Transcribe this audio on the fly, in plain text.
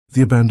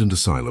The abandoned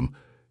asylum.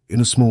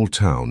 In a small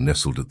town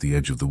nestled at the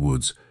edge of the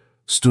woods,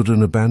 stood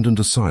an abandoned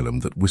asylum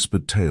that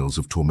whispered tales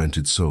of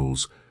tormented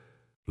souls.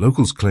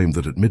 Locals claimed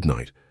that at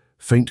midnight,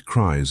 faint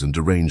cries and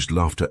deranged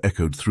laughter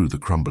echoed through the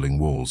crumbling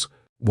walls.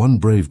 One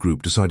brave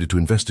group decided to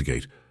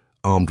investigate,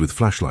 armed with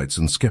flashlights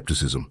and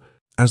skepticism.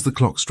 As the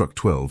clock struck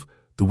 12,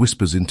 the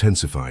whispers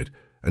intensified,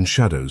 and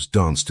shadows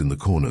danced in the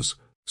corners.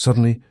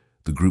 Suddenly,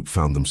 the group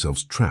found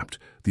themselves trapped,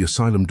 the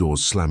asylum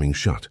doors slamming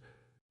shut.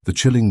 The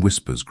chilling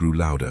whispers grew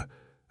louder,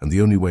 and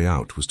the only way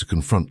out was to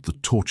confront the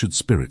tortured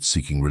spirits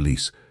seeking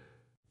release.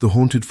 The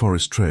Haunted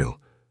Forest Trail.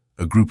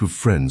 A group of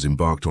friends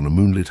embarked on a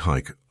moonlit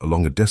hike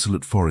along a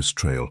desolate forest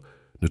trail,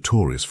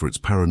 notorious for its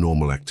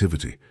paranormal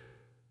activity.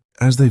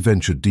 As they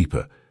ventured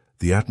deeper,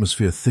 the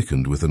atmosphere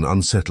thickened with an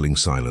unsettling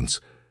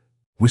silence.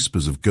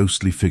 Whispers of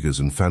ghostly figures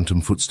and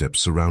phantom footsteps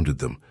surrounded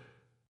them.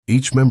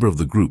 Each member of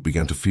the group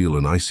began to feel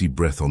an icy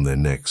breath on their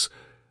necks,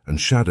 and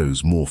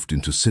shadows morphed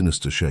into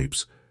sinister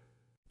shapes.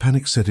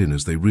 Panic set in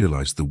as they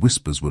realized the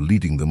whispers were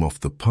leading them off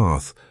the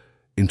path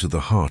into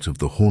the heart of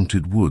the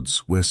haunted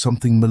woods where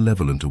something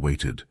malevolent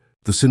awaited.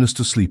 The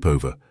sinister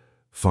sleepover.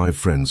 5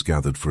 friends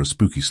gathered for a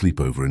spooky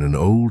sleepover in an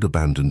old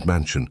abandoned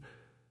mansion.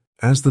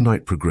 As the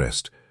night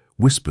progressed,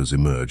 whispers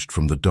emerged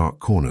from the dark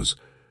corners,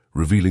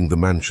 revealing the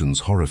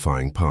mansion's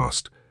horrifying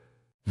past.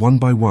 One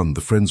by one,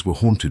 the friends were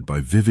haunted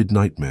by vivid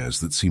nightmares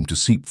that seemed to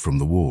seep from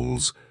the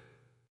walls.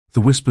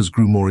 The whispers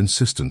grew more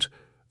insistent,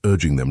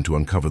 urging them to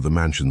uncover the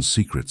mansion's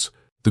secrets.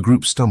 The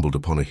group stumbled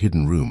upon a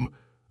hidden room,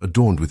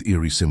 adorned with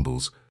eerie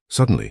symbols.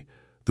 Suddenly,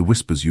 the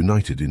whispers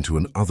united into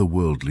an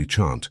otherworldly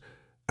chant,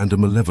 and a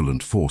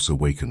malevolent force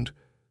awakened,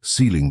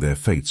 sealing their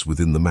fates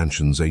within the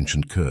mansion's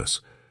ancient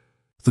curse.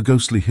 The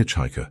ghostly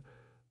hitchhiker.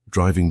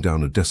 Driving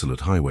down a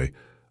desolate highway,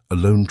 a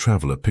lone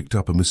traveler picked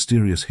up a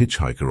mysterious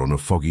hitchhiker on a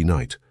foggy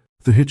night.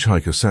 The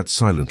hitchhiker sat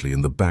silently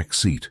in the back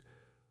seat,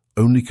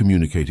 only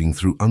communicating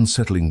through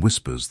unsettling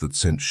whispers that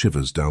sent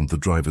shivers down the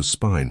driver's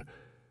spine.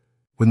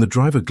 When the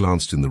driver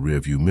glanced in the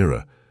rearview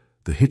mirror,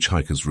 the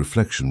hitchhiker's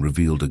reflection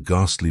revealed a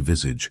ghastly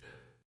visage.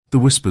 The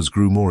whispers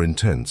grew more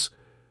intense,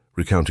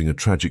 recounting a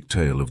tragic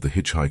tale of the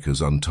hitchhiker's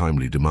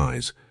untimely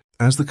demise.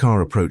 As the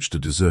car approached a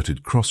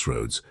deserted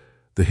crossroads,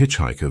 the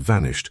hitchhiker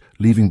vanished,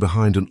 leaving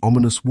behind an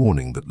ominous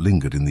warning that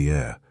lingered in the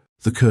air.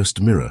 The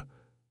cursed mirror.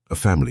 A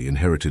family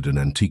inherited an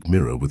antique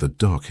mirror with a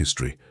dark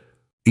history.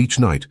 Each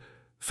night,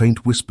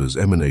 faint whispers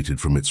emanated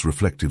from its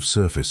reflective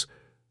surface,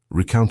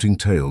 recounting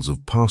tales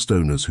of past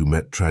owners who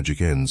met tragic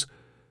ends.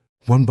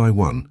 One by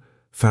one,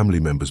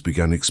 family members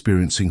began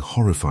experiencing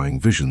horrifying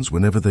visions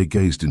whenever they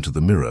gazed into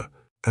the mirror.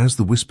 As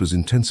the whispers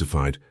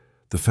intensified,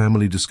 the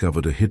family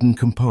discovered a hidden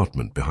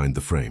compartment behind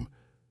the frame,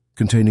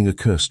 containing a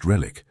cursed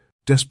relic.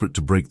 Desperate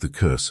to break the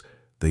curse,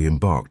 they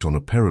embarked on a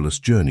perilous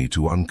journey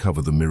to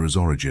uncover the mirror's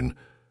origin,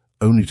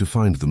 only to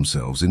find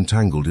themselves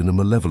entangled in a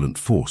malevolent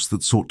force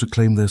that sought to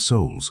claim their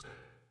souls.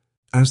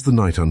 As the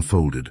night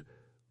unfolded,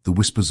 the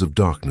whispers of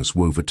darkness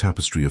wove a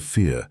tapestry of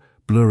fear,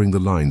 blurring the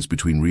lines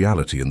between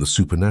reality and the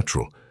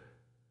supernatural.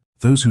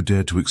 Those who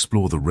dared to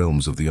explore the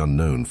realms of the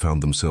unknown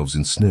found themselves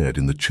ensnared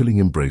in the chilling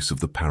embrace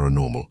of the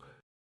paranormal.